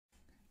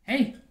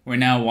Hey, we're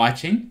now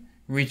watching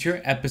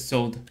Reacher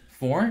episode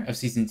 4 of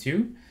season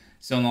 2.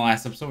 So in the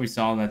last episode, we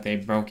saw that they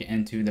broke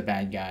into the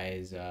bad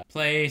guy's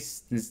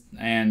place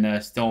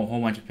and stole a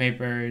whole bunch of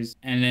papers.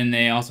 And then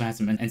they also had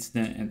some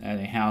incident at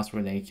a house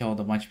where they killed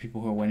a bunch of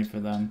people who were waiting for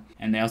them.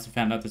 And they also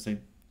found out the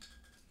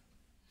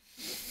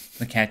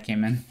cat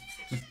came in.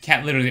 The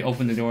cat literally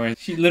opened the door.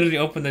 She literally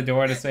opened the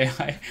door to say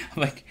hi.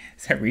 I'm like,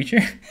 is that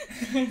Reacher?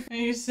 And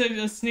you said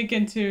to sneak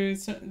into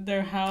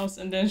their house,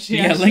 and then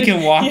she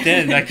Lincoln walked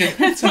in. Like,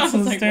 that's so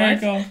like,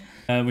 hysterical.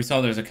 We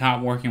saw there's a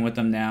cop working with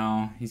them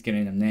now. He's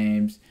getting them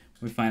names.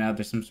 We find out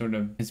there's some sort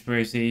of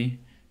conspiracy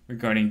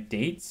regarding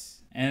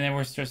dates. And then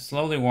we're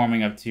slowly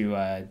warming up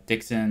to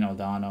Dixon,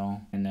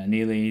 O'Donnell, and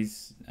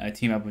Neely's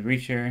team up with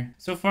Reacher.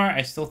 So far,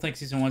 I still think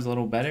season 1's a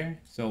little better.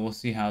 So we'll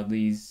see how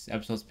these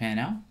episodes pan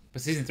out.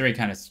 But season 3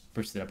 kind of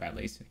spruced it up at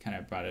least. It kind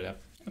of brought it up.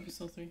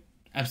 Episode 3.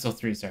 Episode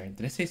 3, sorry.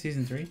 Did I say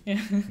season 3?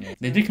 Yeah.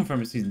 They did confirm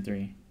it's season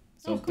 3.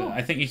 So cool.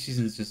 I think each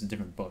season is just a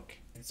different book.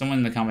 Someone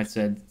in the comments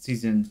said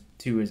season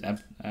 2 is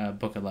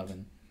book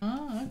 11.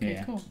 Oh, okay,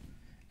 Yeah. cool.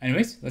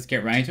 Anyways, let's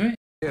get right into it.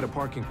 They had a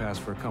parking pass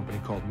for a company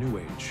called New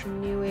Age.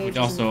 New Age Which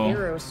also- is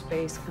an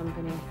aerospace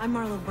company. I'm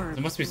Marlo Byrne.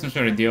 There must be some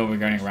sort of deal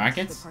regarding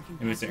rockets.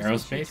 If it's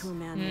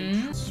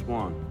aerospace.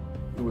 Swan,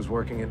 who was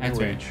working at That's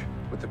New right. Age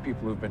with the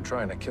people who've been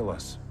trying to kill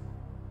us.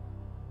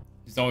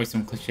 There's always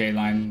some cliche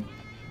line.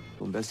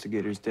 The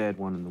investigator's dead,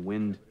 one in the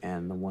wind,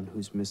 and the one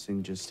who's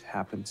missing just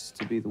happens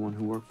to be the one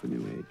who worked for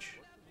New Age.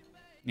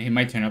 He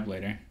might turn up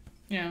later.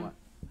 Yeah. What?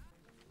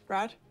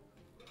 Brad?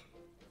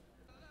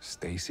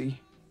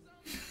 Stacy?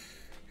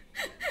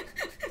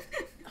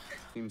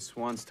 Team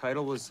Swan's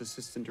title was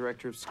Assistant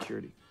Director of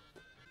Security.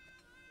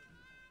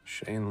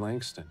 Shane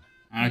Langston.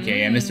 Okay,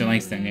 yeah, Mr.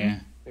 Langston, yeah.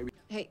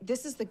 Hey,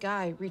 this is the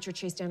guy Reacher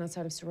chased down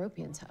outside of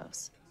Seropian's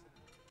house.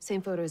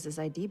 Same photo as his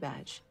ID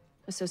badge.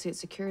 Associate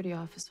Security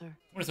Officer.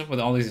 What is up with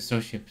all these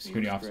associate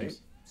security Looks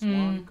officers? great.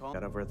 Swan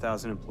got over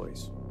 1,000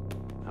 employees.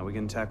 How we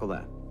gonna tackle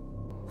that?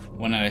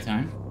 One at a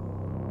time?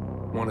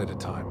 One at a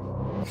time.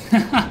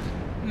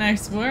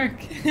 Nice work.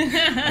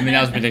 I mean,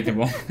 that was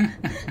predictable.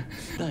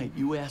 Night,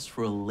 you asked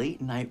for a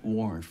late night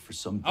warrant for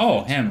some.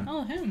 Oh, defense. him.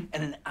 Oh, him.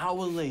 And an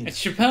hour later,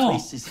 It's Chappelle.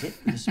 place is hit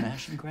with a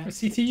smash and grab. Or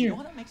CTU. Do you know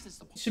what makes this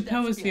the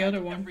Chappelle was the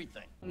other one.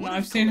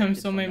 I've seen him in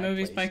so many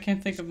movies, but I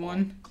can't think of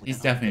one. He's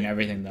definitely in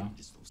everything, though.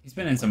 He's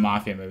been in some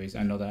mafia movies,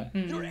 I know that.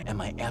 Am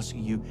I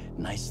asking you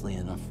nicely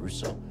enough,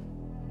 Russo?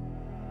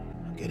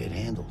 I'll get it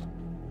handled.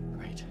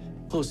 Great.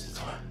 Close the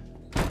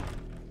door.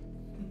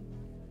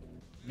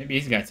 Maybe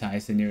he's got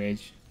ties to New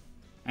Age.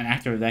 An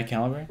actor of that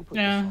caliber?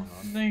 Yeah,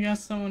 they got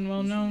someone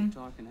well known.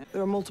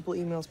 There are multiple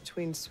emails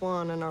between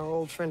Swan and our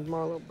old friend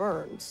Marlo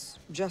Burns.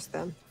 Just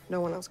them.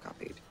 No one else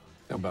copied.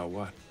 About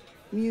what?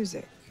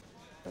 Music.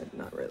 But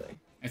not really.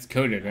 It's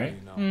coded, right?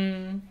 You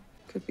know.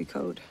 Could be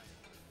code.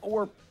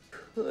 Or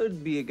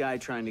could be a guy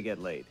trying to get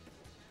laid.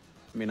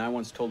 I mean, I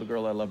once told a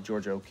girl I loved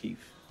Georgia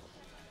O'Keeffe.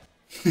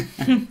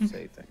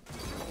 Say thing.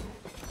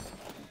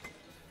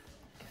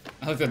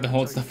 I looked at the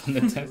whole stuff on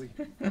the test.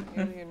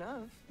 Nearly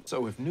enough.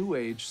 So if New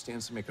Age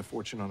stands to make a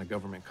fortune on a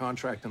government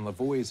contract and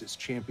Lavoie is its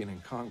champion in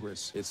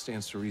Congress, it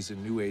stands to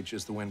reason New Age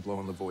is the wind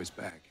blowing Lavoie's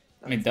back.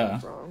 I mean, duh.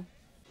 That's wrong.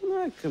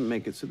 Well, I couldn't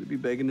make it so they'd be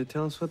begging to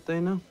tell us what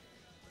they know.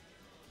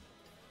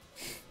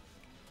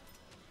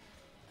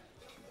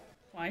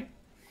 Why?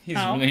 He's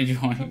How? really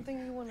enjoying.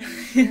 Something you want to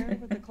share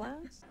with the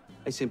class?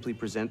 I simply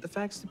present the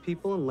facts to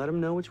people and let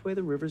them know which way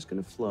the river's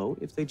gonna flow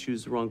if they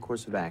choose the wrong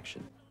course of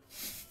action.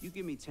 You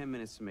give me 10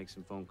 minutes to make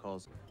some phone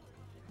calls.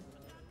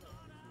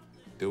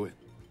 Do it.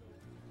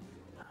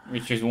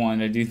 Reacher's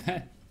wanted to do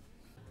that.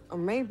 Or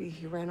maybe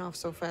he ran off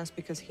so fast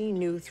because he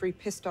knew 3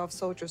 pissed-off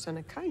soldiers and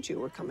a kaiju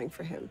were coming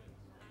for him.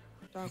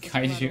 Dog with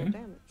collateral Kaiju?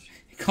 damage.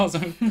 He calls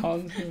him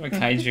a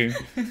kaiju.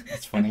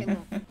 That's funny.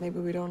 Maybe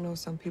we don't know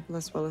some people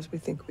as well as we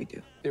think we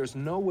do. There's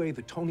no way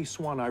the Tony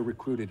Swan I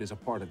recruited is a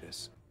part of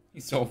this.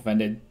 He's so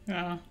offended.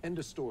 Yeah. End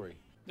of story.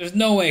 There's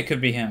no way it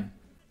could be him.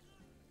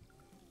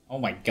 Oh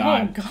my Oh,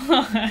 god.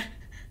 God.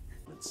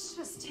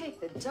 Just take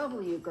the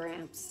W,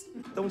 Gramps.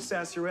 Don't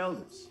sass your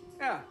elders.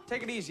 Yeah,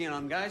 take it easy on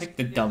them, guys. Take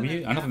the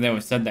W? I don't think they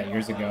would said that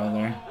years ago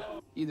there.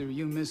 Either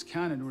you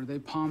miscounted or they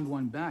palmed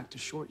one back to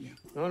short you.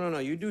 No.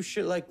 You do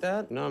shit like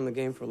that, not in the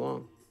game for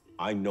long.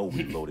 I know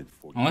we loaded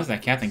 40. Unless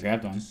that captain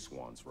grabbed one.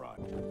 Swan's rock.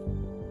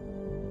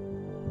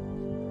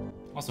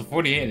 Also,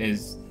 48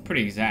 is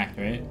pretty exact,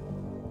 right?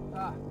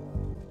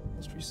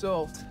 Mystery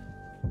solved.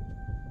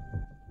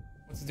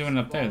 What's he doing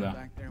up there, though?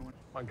 Back there when-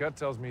 My gut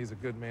tells me he's a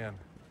good man.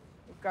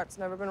 Gut's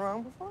never been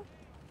wrong before?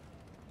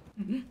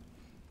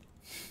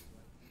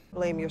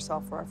 Blame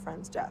yourself for our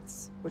friends'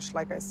 deaths, which,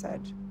 like I said,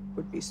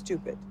 would be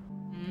stupid.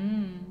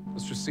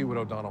 Let's just see what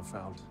O'Donnell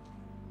found.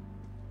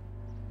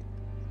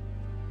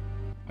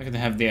 Why could they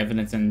have the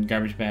evidence in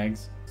garbage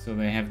bags so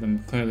they have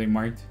them clearly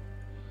marked?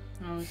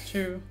 Oh,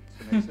 true.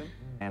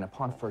 And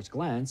upon first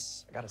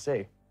glance, I gotta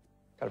say,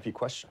 got a few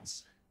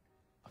questions.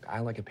 Look, I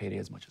like a payday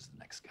as much as the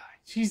next guy.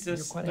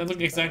 Jesus. They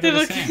look exactly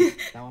the same.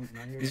 Now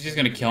here Is he to just say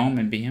gonna kill him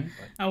and beat him?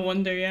 I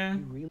wonder, yeah.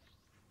 you really-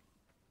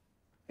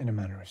 In a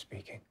manner of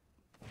speaking.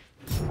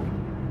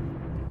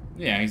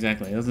 Yeah,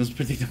 exactly. That was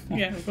predictable.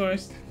 Yeah, of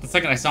course. The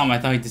second I saw him, I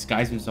thought he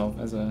disguised himself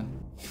as a...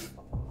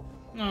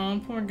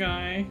 Oh, poor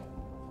guy.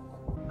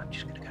 I'm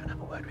just gonna go and have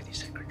a word with your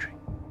secretary.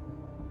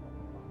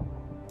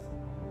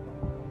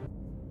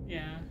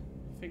 Yeah,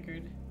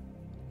 figured.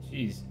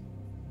 Jeez.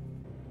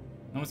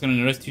 No one's gonna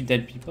notice 2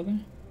 dead people there?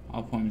 All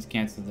appointments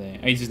canceled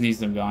today. Oh, he just needs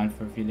them gone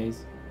for a few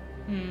days.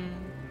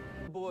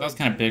 That was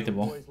kind of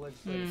predictable.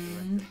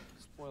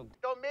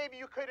 So maybe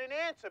you couldn't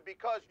answer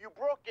because you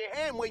broke your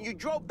hand when you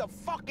drove the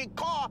fucking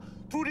car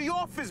through the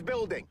office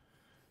building.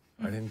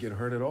 I didn't get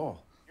hurt at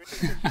all. You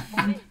think this is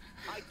funny?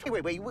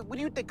 Wait, what do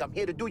you think? I'm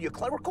here to do your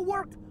clerical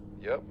work?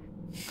 Yep.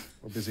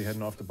 We're busy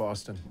heading off to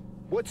Boston.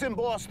 What's in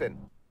Boston?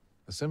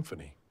 The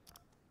Symphony.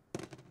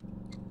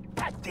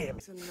 God damn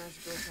it.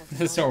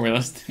 This is so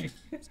realistic.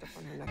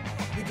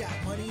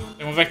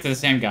 They went back to the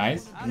same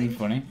guys. Isn't it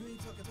funny?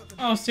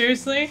 Oh,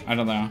 seriously? I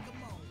don't know.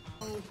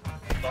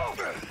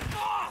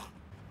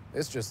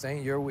 This just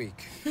ain't your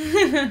week.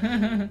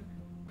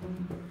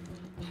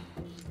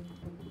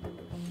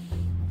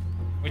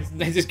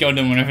 They just go to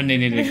them whenever they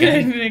need a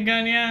gun. Need a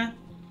gun, yeah.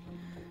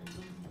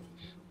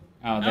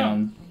 Oh, they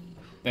don't.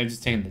 They're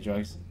just taking the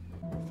drugs.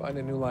 Find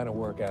a new line of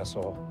work,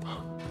 asshole.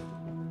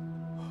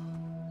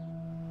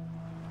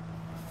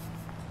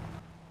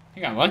 He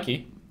got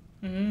lucky.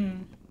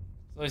 Mm.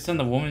 So they send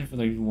the woman for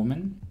the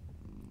woman?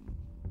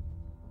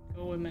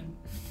 Go women.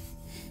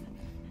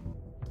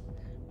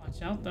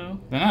 Watch out, though.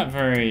 They're not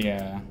very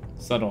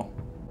subtle.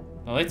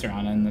 The lights are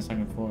on in the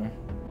second floor.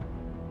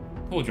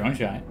 Cool drone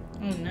shot.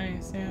 Oh,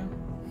 nice, yeah.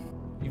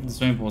 Even the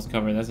swimming pool's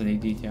covered. That's a neat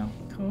detail.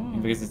 Cool.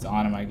 Because it's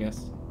on them, I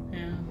guess.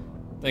 Yeah.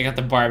 They got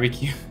the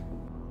barbecue.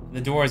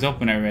 The door is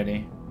open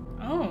already.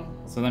 Oh.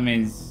 So that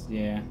means,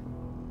 yeah.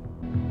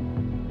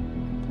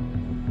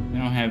 They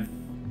don't have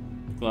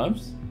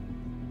gloves?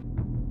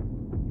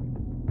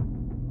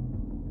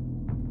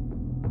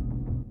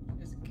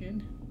 She's a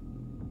kid.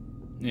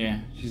 Yeah,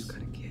 she's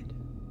got a kid.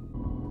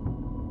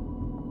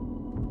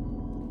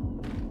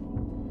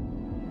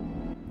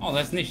 Oh,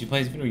 that's neat. She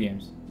plays video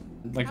games.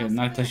 Like a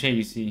not a cliche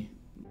you see.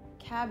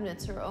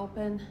 Cabinets are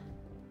open.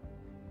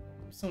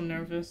 I'm so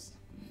nervous.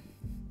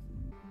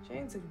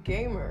 Jane's a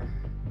gamer.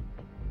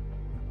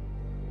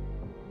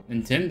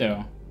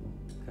 Nintendo.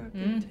 Got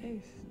good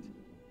taste.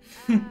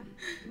 You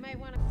might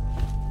want to.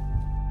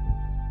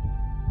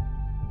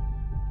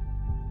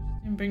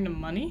 Didn't bring the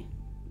money?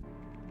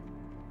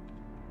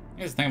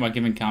 You guys think about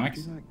giving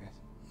comics? Do you like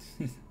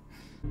this?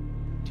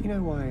 Do you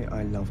know why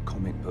I love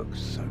comic books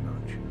so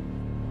much?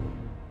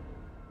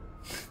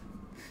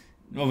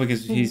 Well,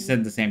 because he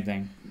said the same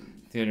thing.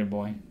 The other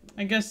boy.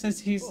 I guess as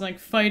he's like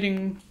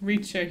fighting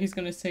Reacher, he's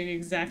gonna say the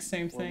exact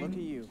same Well, thing. look at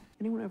you.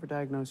 Anyone ever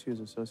diagnose you as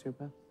a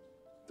sociopath?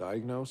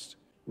 Diagnosed?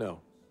 No.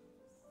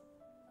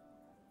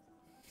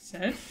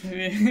 Said?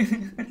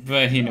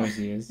 But he knows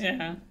he is.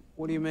 Yeah.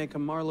 What do you make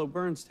of Marlo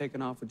Burns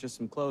taking off with just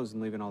some clothes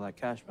and leaving all that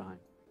cash behind?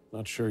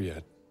 Not sure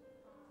yet.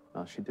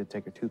 Well, she did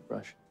take her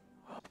toothbrush.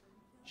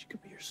 She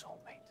could be your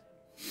soulmate.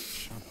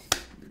 Shut up.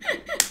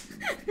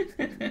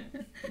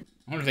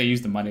 I wonder if they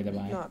used the money to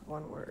buy it. Not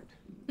one word.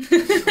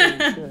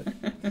 Shit.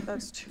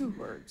 That's 2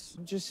 words.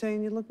 I'm just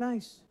saying you look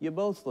nice. You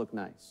both look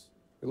nice.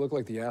 They look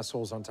like the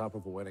assholes on top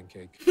of a wedding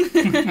cake.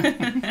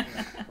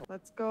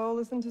 Let's go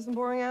listen to some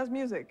boring ass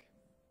music.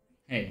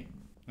 Hey,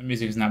 the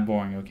music is not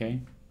boring,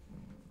 okay?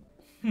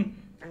 And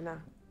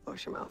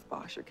wash your mouth,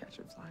 boss, you're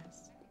catching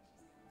flies.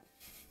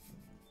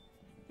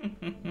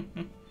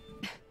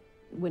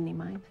 Wouldn't he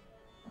mind?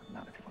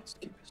 Not if he wants to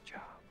keep his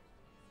job.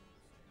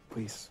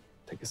 Please,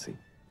 take a seat.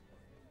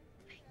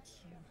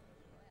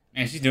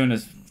 Man, she's doing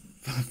this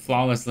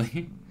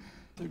flawlessly.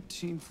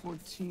 13,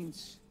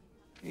 14s,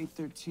 8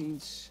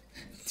 13s.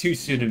 2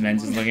 suited men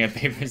just looking at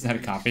papers at a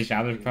coffee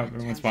shop.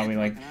 Everyone's probably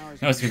like,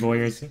 no, 2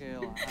 lawyers.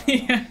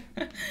 Yeah.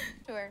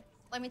 Sure.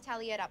 Let me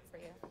tally it up for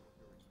you.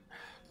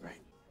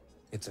 Right.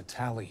 It's a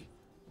tally.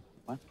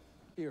 What?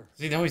 Here.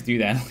 See, they always do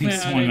that. Like, Yeah,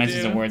 someone they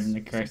mentions do. a word and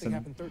they correct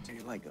Something them. happened To 13.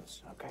 your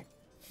Legos, okay?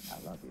 I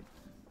love you.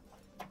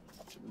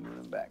 Should be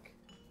moving back.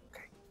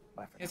 Okay.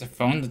 Bye for He has a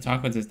phone to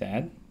talk with his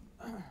dad?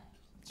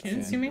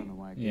 Kids, you mean?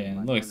 Yeah, a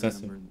little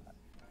excessive.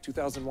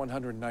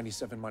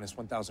 2,197 minus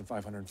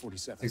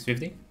 1,547.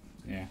 650?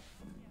 Yeah.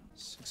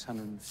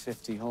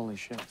 650, holy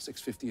shit.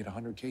 650 at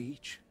 100K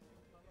each.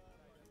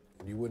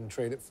 And you wouldn't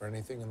trade it for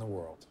anything in the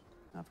world.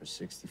 Not for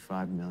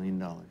 $65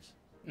 million.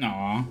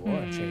 Aw. You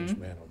are a changed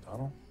man,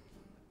 O'Donnell.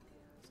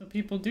 So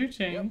people do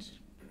change.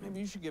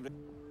 Maybe you should give it.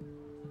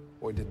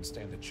 Boy didn't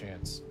stand a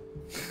chance.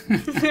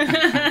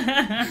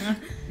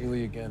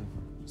 Healy again.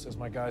 Says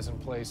my guy's in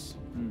place.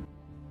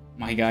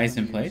 My guy's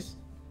in place?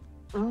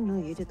 Oh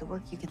no, you did the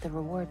work, you get the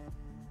reward.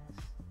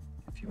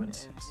 If you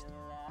insist.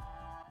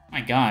 My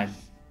god.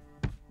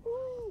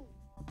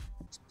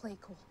 Just play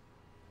cool.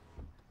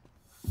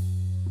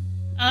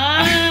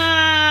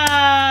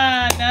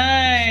 Ah,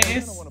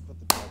 nice. I want to put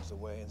the drugs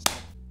away and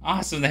stuff.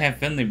 Awesome, they have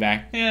Finley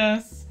back.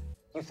 Yes.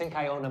 You think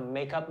I own a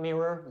makeup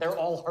mirror? They're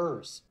all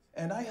hers.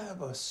 And I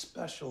have a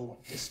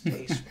special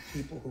distaste for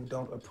people who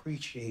don't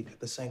appreciate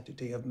the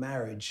sanctity of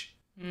marriage.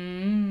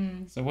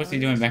 So what's he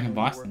doing back in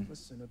Boston?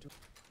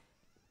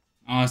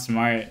 Oh,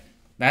 smart.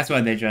 That's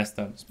why they dressed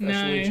up.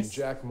 Special Agent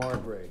Jack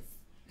Margrave.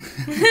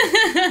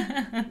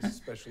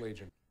 Special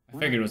Agent. I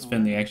figured it was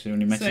Finley actually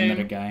when he mentioned Same.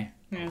 another guy.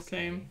 Yeah,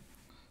 same.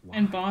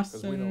 And Because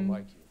we don't Boston.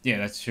 like you. Yeah,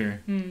 that's true.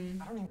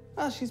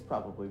 Well, she's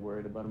probably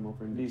worried about him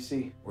over in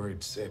D.C.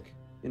 Worried sick.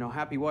 You know,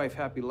 happy wife,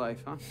 happy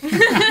life, huh?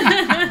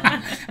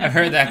 I've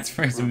heard that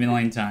phrase a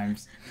million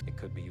times. It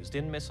could be used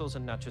in missiles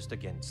and not just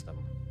against them.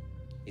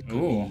 It could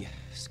Ooh. be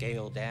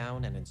scaled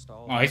down and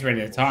installed. Oh, he's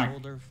ready to talk.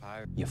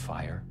 You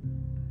fire,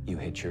 you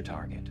hit your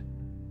target.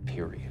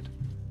 Period.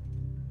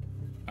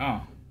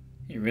 Oh,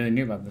 he really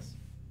knew about this.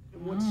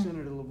 What's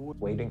Senator LaVoy?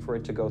 Waiting for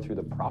it to go through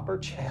the proper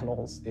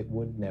channels, it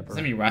would never. Does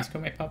that mean Roscoe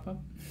may pop up?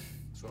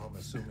 So I'm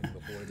assuming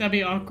LaVoy. That'd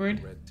be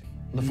awkward.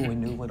 LaVoy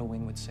knew Little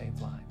Wing would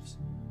save lives.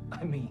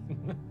 I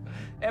mean,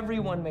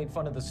 everyone made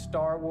fun of the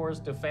Star Wars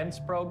defense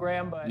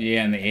program, but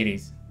Yeah, in the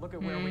 80s. look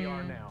at where we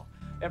are now.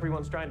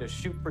 Everyone's trying to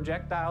shoot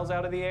projectiles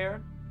out of the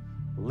air.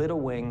 Little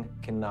Wing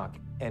can knock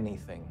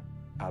anything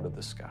out of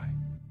the sky.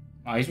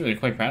 Oh, he's really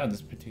quite proud of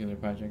this particular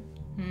project.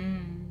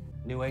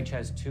 New Age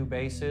has 2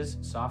 bases,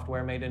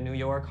 software made in New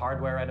York,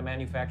 hardware at a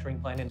manufacturing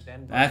plant in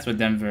Denver. That's what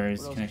Denver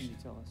is. What else can you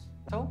tell us?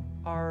 So,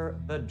 are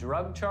the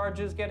drug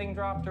charges getting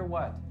dropped or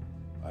what?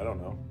 I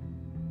don't know.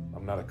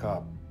 I'm not a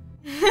cop.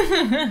 Here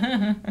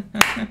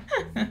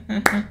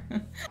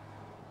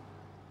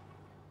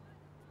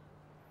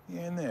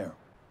and there.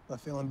 But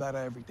feeling better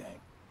every day.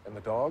 And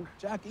the dog?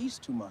 Jack eats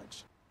too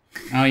much.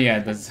 Oh yeah,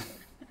 that's.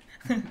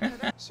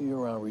 See you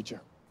around, Reacher.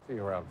 See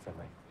you around,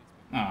 Finley.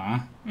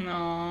 Aw.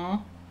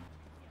 No.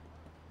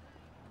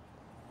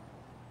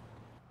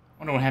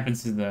 Wonder what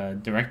happens to the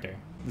director.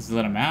 Does he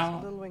let him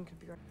out?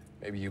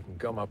 Maybe you can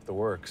gum up the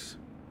works.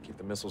 Keep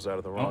the missiles out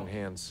of the wrong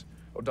hands.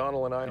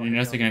 O'Donnell and I. Did you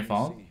notice they're gonna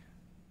fall?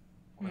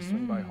 Want to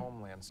swing by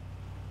Homelands.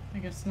 I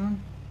guess not.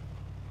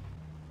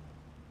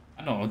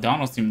 I don't know.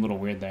 O'Donnell seemed a little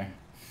weird there.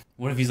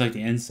 What if he's like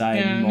the inside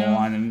Yeah, mole no.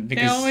 on him? They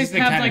Because always he's the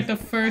have kind like of, the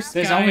first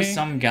There's guy. always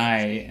some guy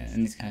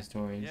in these kind of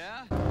stories.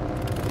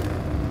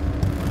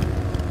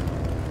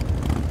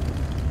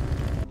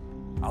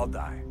 I'll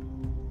die.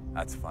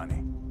 That's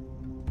funny.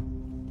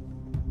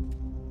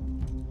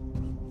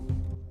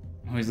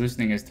 Oh, he's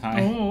loosening his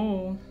tie.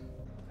 Oh.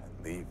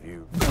 And leave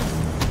you.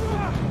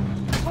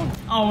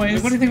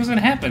 Always. What do you think was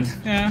gonna happen?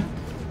 Yeah.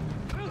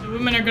 The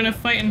women are gonna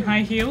fight in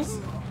high heels.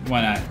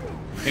 Why not?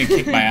 Getting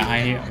kicked by a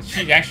high heel.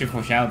 She actually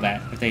foreshadowed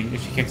that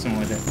if she kicks him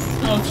with it.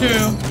 Oh,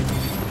 true.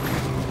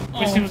 What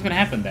do you think was gonna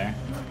happen there?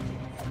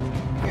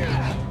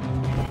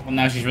 Well,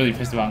 now she's really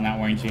pissed about not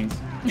wearing jeans.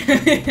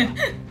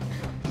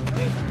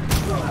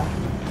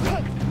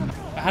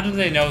 How did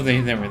they know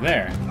they were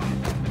there?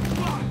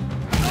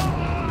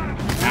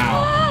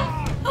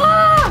 Ow.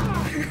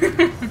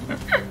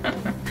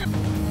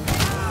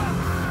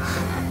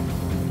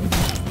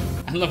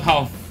 I love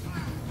how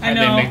I they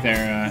know. make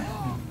their.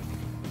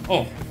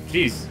 Oh,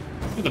 jeez!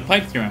 Threw the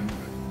pipe through him.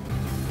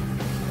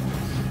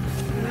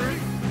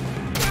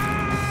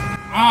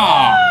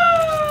 Ah!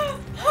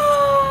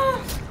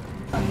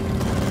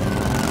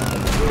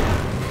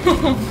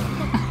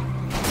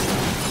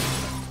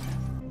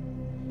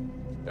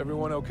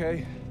 Everyone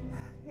okay?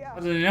 How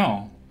did they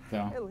know,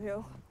 though? He'll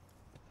heal.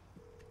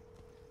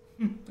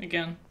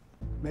 Again.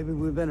 Maybe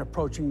we've been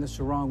approaching this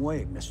the wrong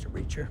way, Mr.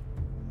 Reacher.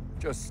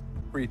 Just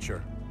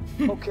Reacher.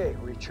 Okay,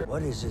 Reacher.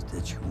 What is it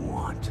that you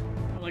want?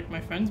 I like my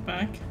friends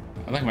back.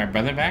 I like my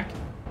brother back.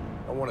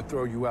 I want to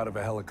throw you out of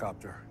a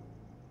helicopter.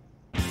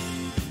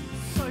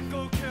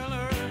 Psycho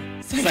killer.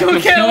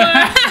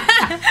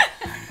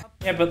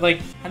 Yeah, but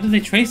like, how did they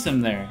trace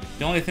him there?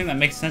 The only thing that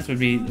makes sense would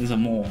be is a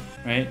mole,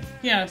 right?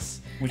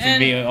 Yes. Which would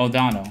be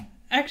O'Donnell.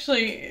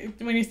 Actually,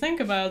 when you think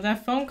about it,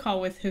 that phone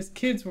call with his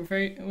kids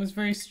was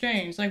very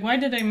strange. Like, why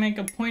did they make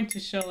a point to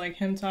show like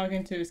him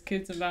talking to his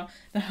kids about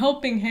the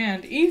helping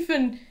hand?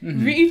 Even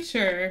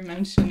Reacher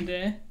mentioned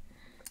it.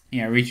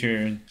 Yeah,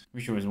 Reacher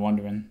was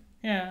wondering.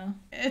 Yeah,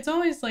 it's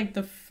always like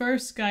the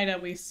first guy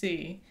that we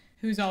see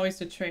who's always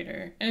the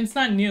traitor, and it's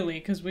not Neely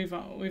because we've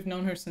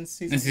known her since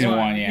season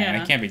 1.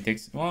 Yeah. It can't be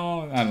Dixon.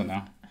 Well, I don't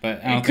know,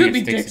 but I don't it could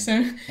think be it's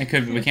Dixon. It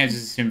could. We can't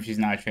just assume she's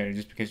not a traitor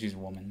just because she's a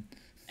woman.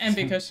 And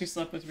because she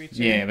slept with Reacher.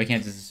 Yeah, we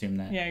can't just assume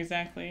that. Yeah,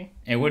 exactly.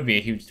 It would be a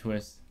huge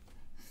twist.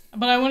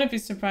 But I wouldn't be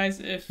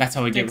surprised if that's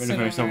how we get rid of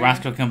her. So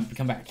Roscoe come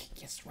back.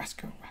 Yes,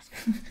 Roscoe.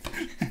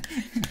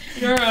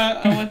 You're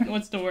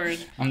what's the word?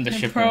 I'm the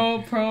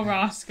shipper. Pro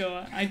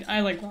Roscoe. I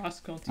like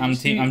Roscoe too. I'm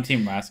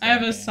team Roscoe. I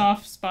have a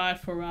soft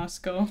spot for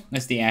Roscoe.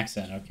 That's the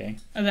accent, okay.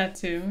 That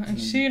too.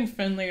 And she and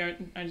Finley are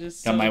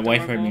just Got so my adorable.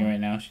 wife heard me right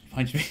now. She'd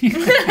punch me.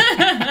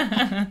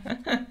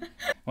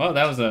 Well,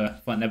 that was a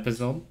fun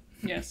episode.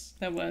 Yes,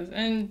 that was.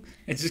 And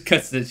it just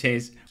cuts to the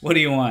chase. What do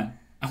you want?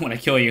 I want to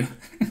kill you.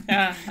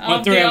 Yeah. I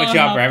want to throw you out of a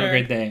chopper. Have a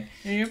great day.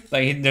 Yep.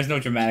 Like, there's no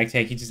dramatic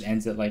take. He just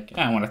ends it like,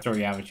 I want to throw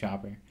you out of a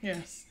chopper.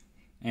 Yes.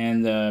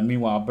 And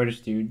meanwhile,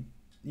 British dude,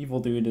 evil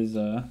dude, is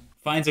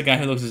finds a guy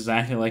who looks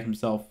exactly like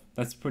himself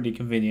that's pretty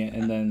convenient.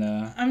 And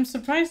then I'm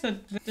surprised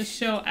that the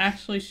show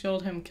actually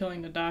showed him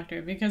killing the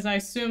doctor, because I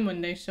assume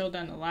when they showed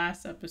on the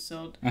last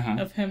episode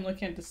of him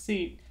looking at the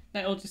seat,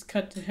 that it'll just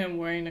cut to him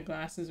wearing the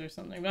glasses or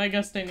something. But I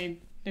guess they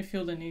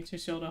feel the need to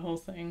show the whole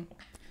thing.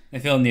 They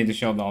feel the need to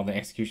show all the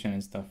execution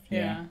and stuff.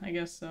 Yeah, I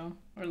guess so.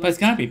 Or but it's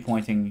gotta be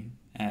pointing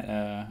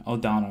at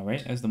O'Donnell,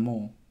 right, as the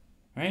mole,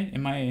 right?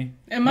 Am I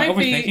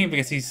overthinking?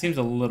 Because he seems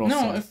a little.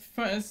 No,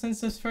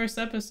 since this first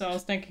episode, I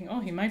was thinking,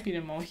 oh, he might be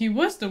the mole. He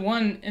was the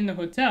one in the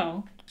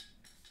hotel,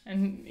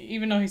 and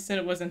even though he said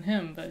it wasn't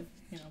him, but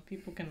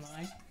people can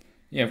lie.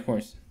 Yeah, of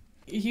course.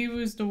 He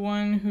was the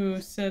one who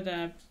said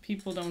that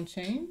people don't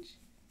change,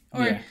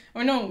 or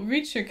no,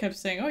 Reacher kept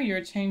saying, oh, you're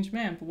a changed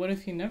man. But what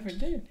if he never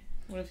did?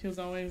 What if he was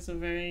always a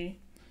very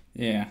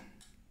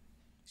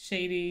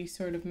shady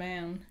sort of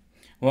man?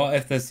 Well,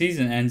 if the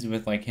season ends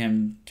with like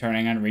him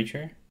turning on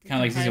Reacher, kind of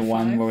like season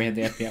 1 where we had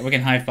the FBI, we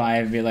can high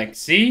five and be like,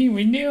 "See,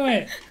 we knew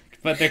it."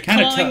 But they're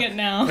kind of it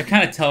now. They're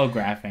kind of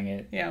telegraphing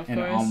it. Yeah, of and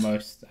course.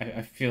 Almost,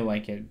 I feel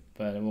like it,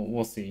 but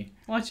we'll see.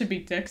 Watch it be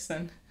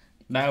Dixon.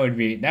 That would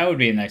be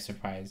a nice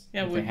surprise.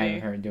 Yeah, if they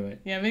have her do it.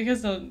 Yeah,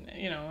 because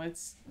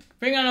it's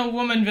bring on a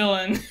woman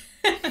villain.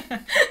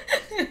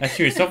 That's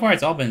true. So far,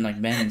 it's all been like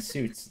men in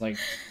suits. Like,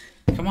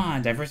 come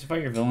on, diversify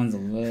your villains a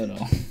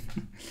little,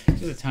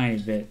 just a tiny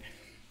bit.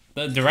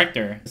 The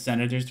director, the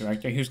Senator's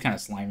director, he was kind of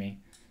slimy.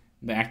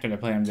 The actor that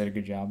played him did a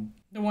good job.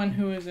 The one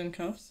who was in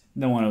cuffs.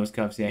 The one who was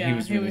cuffs. Yeah, he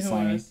was really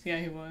slimy.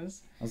 He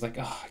was. I was like,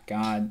 oh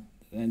God,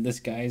 this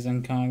guy's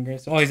in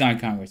Congress. Well, he's not in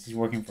Congress. He's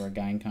working for a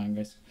guy in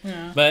Congress.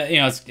 Yeah. But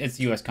it's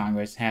U.S.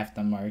 Congress. Half of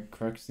them are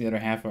crooks. The other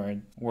half are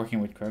working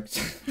with crooks.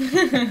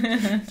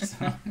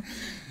 So,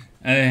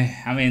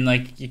 I mean,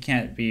 like, you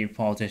can't be a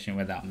politician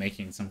without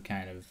making some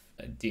kind of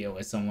a deal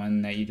with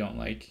someone that you don't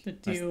like.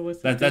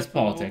 That's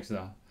politics,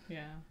 though.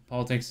 Yeah.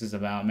 Politics is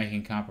about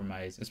making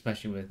compromise,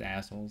 especially with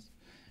assholes.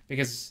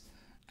 Because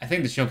I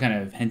think the show kind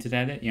of hinted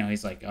at it.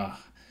 He's like, oh,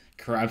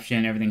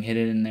 corruption, everything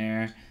hidden in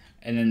there.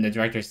 And then the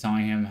director's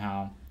telling him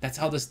how that's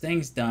how this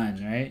thing's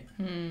done, right?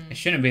 It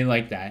shouldn't be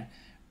like that.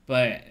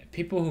 But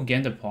people who get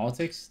into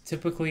politics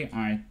typically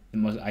aren't the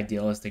most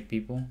idealistic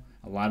people.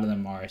 A lot of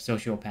them are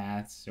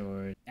sociopaths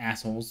or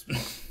assholes.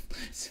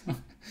 So,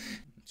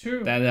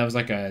 true. That was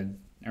like a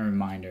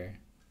reminder,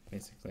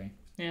 basically.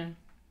 Yeah.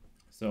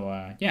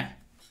 So, yeah.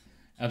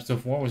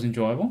 Episode 4 was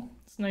enjoyable.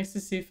 It's nice to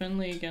see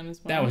Finley again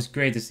as well. That was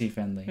great to see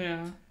Finley.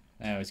 Yeah.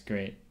 That was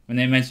great. When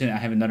they mentioned I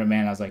have another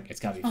man, I was like, it's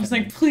gotta be Finley. I was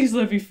like, please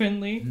let it be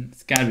Finley.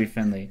 It's gotta be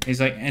Finley. He's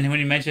like, and when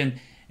he mentioned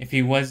if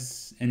he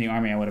was in the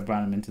army, I would have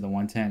brought him into the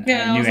 110.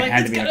 Yeah, I knew it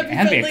had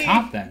to be a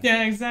cop then.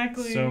 Yeah,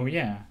 exactly. So,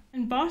 yeah.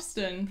 In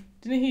Boston.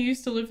 Didn't he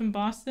used to live in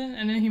Boston?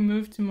 And then he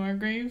moved to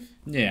Margrave?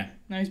 Yeah.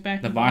 Now he's back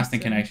in Boston. The Boston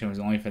connection was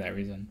only for that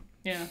reason.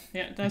 Yeah,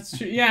 that's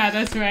true. Yeah,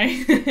 that's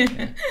right.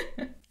 Yeah.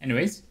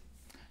 Anyways,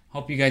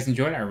 hope you guys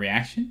enjoyed our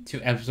reaction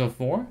to episode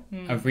 4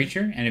 of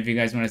Reacher. And if you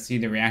guys want to see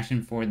the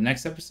reaction for the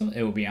next episode,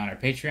 it will be on our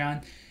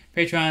Patreon.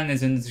 Patreon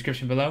is in the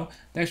description below.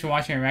 Thanks for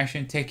watching our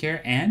reaction. Take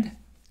care and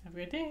have a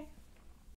great day.